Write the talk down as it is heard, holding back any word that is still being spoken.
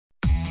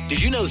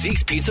Did you know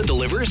Zeke's Pizza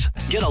delivers?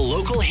 Get a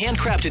local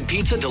handcrafted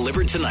pizza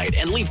delivered tonight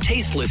and leave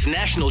tasteless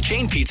national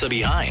chain pizza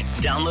behind.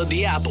 Download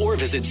the app or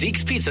visit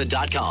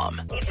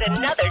Zeke'sPizza.com. It's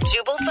another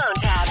Jubal phone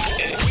tab.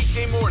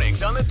 Weekday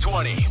mornings on the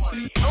 20s.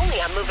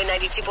 Only on Moving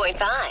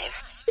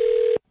 92.5.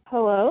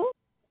 Hello?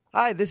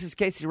 Hi, this is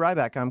Casey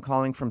Ryback. I'm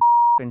calling from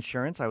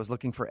Insurance. I was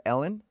looking for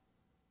Ellen.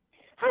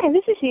 Hi,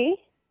 this is she.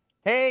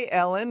 Hey,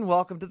 Ellen.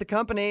 Welcome to the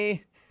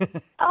company.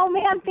 Oh,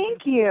 man,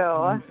 thank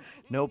you.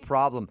 No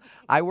problem.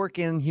 I work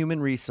in human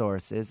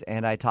resources,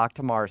 and I talked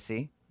to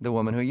Marcy, the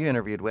woman who you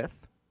interviewed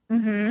with,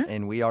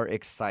 and we are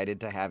excited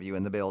to have you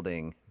in the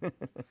building.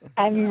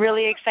 I'm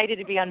really excited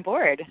to be on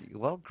board.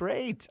 Well,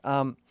 great.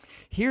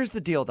 Here's the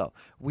deal, though.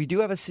 We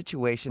do have a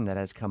situation that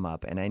has come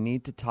up, and I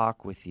need to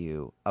talk with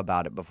you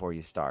about it before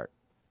you start.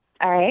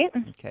 All right.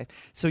 Okay.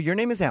 So your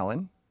name is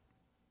Ellen.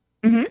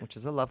 Which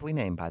is a lovely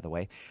name, by the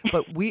way.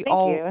 But we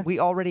you. we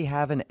already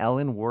have an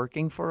Ellen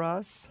working for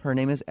us. Her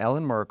name is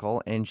Ellen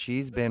Merkel, and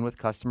she's been with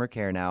customer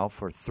care now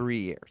for 3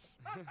 years.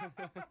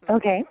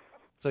 Okay.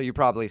 So you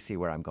probably see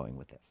where I'm going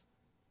with this.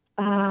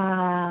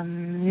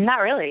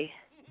 Not really.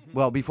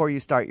 Well, before you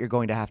start, you're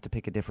going to have to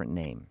pick a different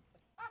name.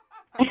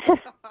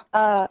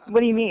 What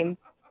do you mean?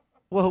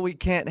 Well, we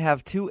can't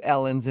have two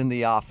Ellens in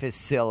the office,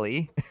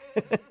 silly.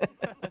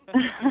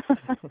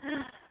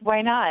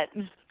 Why not?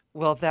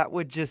 Well, that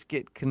would just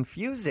get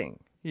confusing.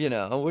 You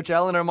know, which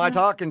Ellen am I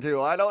talking to?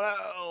 I don't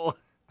know.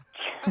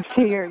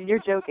 So you're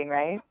joking,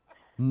 right?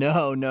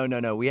 No.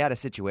 We had a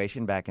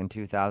situation back in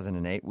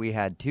 2008. We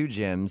had two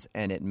gyms,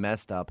 and it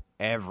messed up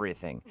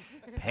everything.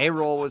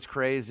 Payroll was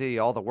crazy.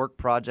 All the work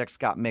projects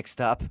got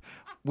mixed up.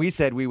 We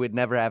said we would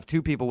never have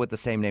two people with the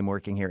same name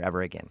working here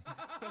ever again.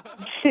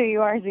 So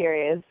you are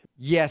serious?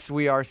 Yes,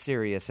 we are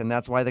serious, and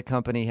that's why the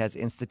company has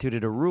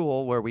instituted a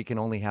rule where we can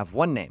only have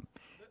one name.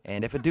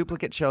 And if a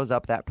duplicate shows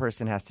up, that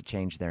person has to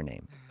change their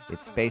name.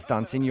 It's based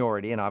on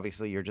seniority, and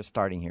obviously you're just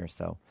starting here,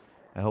 so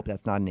I hope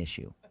that's not an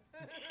issue.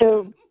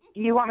 So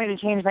you want me to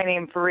change my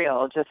name for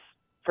real, just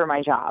for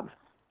my job?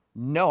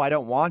 No, I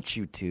don't want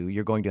you to.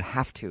 You're going to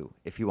have to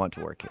if you want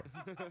to work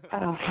here.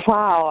 Oh,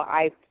 wow,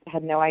 I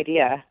had no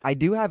idea. I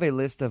do have a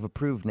list of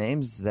approved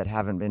names that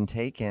haven't been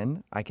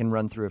taken. I can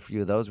run through a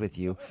few of those with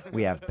you.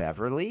 We have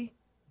Beverly,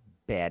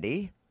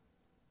 Betty,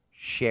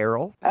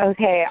 Cheryl.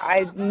 Okay,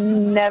 I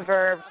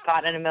never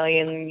thought in a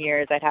million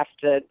years I'd have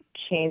to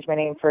change my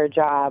name for a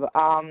job.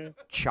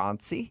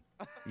 Chauncey.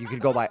 You could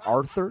go by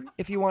Arthur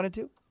if you wanted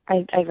to.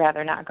 I'd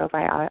rather not go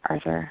by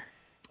Arthur.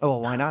 Oh,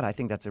 well, why not? I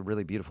think that's a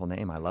really beautiful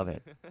name. I love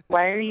it.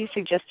 Why are you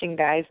suggesting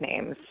guys'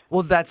 names?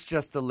 Well, that's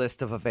just the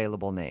list of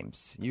available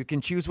names. You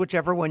can choose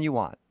whichever one you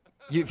want.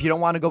 If you don't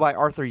want to go by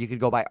Arthur, you could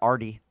go by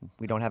Artie.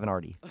 We don't have an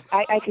Artie.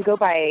 I could go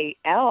by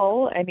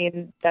L. I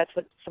mean, that's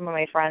what some of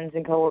my friends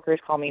and coworkers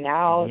call me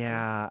now.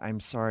 Yeah, I'm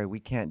sorry. We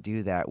can't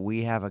do that.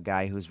 We have a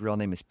guy whose real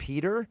name is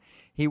Peter.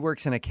 He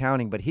works in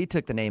accounting, but he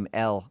took the name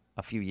L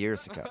a few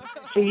years ago.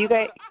 So you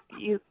guys,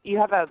 you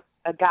have a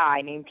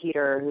guy named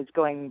Peter who's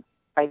going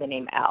by the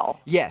name L.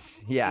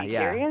 Yes, yeah.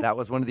 Serious? That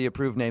was one of the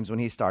approved names when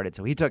he started.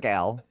 So he took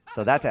L.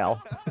 So that's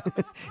L.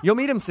 You'll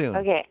meet him soon.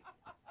 Okay,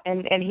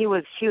 and he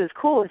was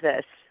cool with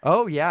this.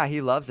 Oh, yeah,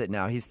 he loves it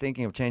now. He's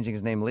thinking of changing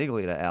his name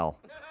legally to L.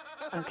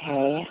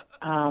 Okay.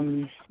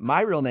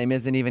 My real name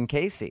isn't even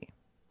Casey.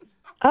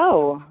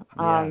 Oh.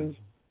 Yeah.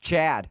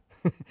 Chad.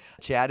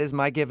 Chad is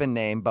my given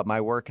name, but my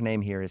work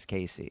name here is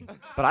Casey.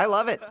 But I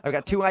love it. I've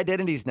got two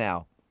identities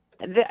now.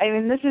 I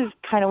mean, this is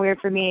kind of weird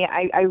for me.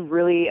 I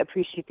really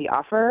appreciate the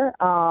offer,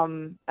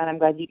 and I'm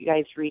glad you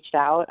guys reached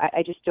out.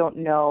 I just don't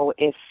know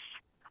if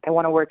I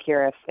want to work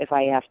here if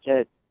I have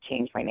to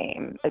change my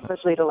name,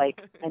 especially to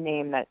like a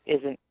name that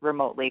isn't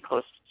remotely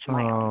close to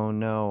my own. Oh,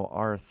 no,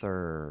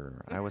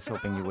 Arthur. I was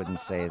hoping you wouldn't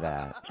say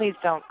that. Please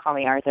don't call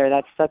me Arthur.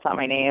 That's not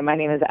my name. My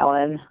name is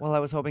Ellen. Well, I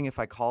was hoping if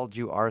I called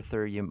you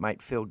Arthur, you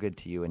might feel good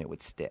to you and it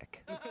would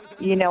stick.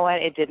 You know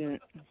what? It didn't.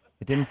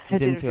 It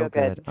didn't feel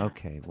good?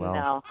 Okay, well,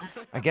 No.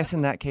 I guess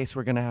in that case,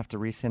 we're going to have to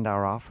rescind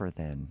our offer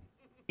then.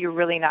 You're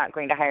really not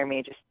going to hire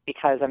me just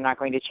because I'm not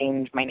going to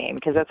change my name,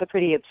 because that's a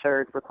pretty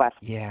absurd request.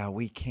 Yeah,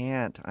 we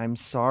can't. I'm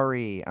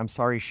sorry. I'm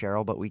sorry,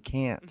 Cheryl, but we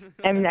can't.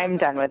 I'm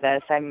done with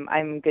this.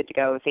 I'm good to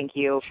go. Thank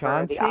you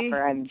Chauncey? for the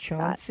offer.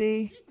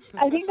 Chauncey?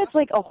 I think that's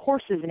like a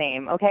horse's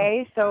name,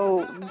 okay?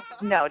 So,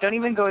 no, don't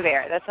even go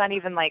there. That's not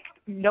even like,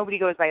 nobody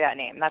goes by that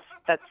name.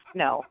 That's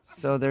no.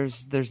 So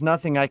there's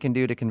nothing I can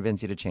do to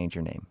convince you to change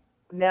your name.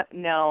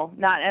 No,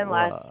 not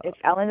unless if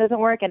Ellen doesn't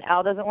work and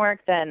Al doesn't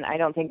work, then I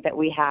don't think that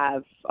we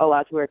have a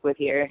lot to work with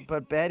here.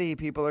 But Betty,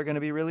 people are going to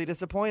be really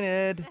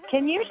disappointed.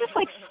 Can you just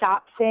like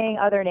stop saying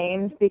other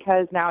names,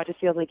 because now it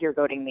just feels like you're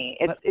goading me.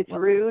 It's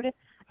rude,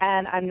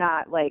 and I'm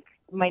not like,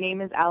 my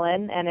name is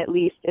Ellen, and at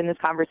least in this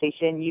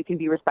conversation you can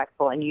be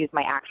respectful and use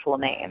my actual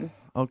name.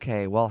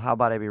 Okay, well, how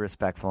about I be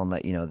respectful and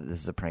let you know that this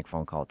is a prank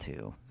phone call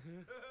too?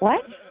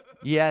 What?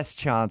 Yes,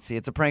 Chauncey.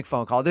 It's a prank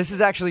phone call. This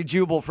is actually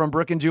Jubal from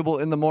Brooke and Jubal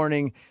in the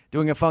Morning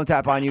doing a phone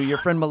tap on you. Your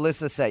friend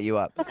Melissa set you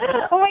up.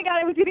 Oh, my God.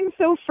 I was getting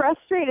so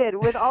frustrated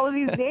with all of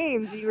these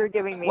names you were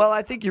giving me. Well,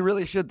 I think you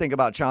really should think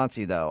about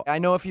Chauncey, though. I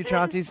know a few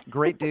Chaunceys,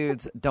 great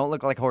dudes, don't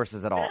look like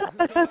horses at all.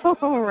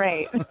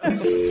 Right. Wake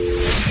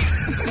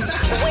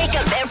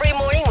up every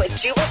morning with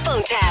Jubal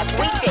phone tabs.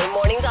 Weekday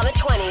mornings on the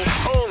 20s.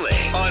 Only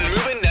on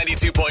Moving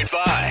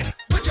 92.5.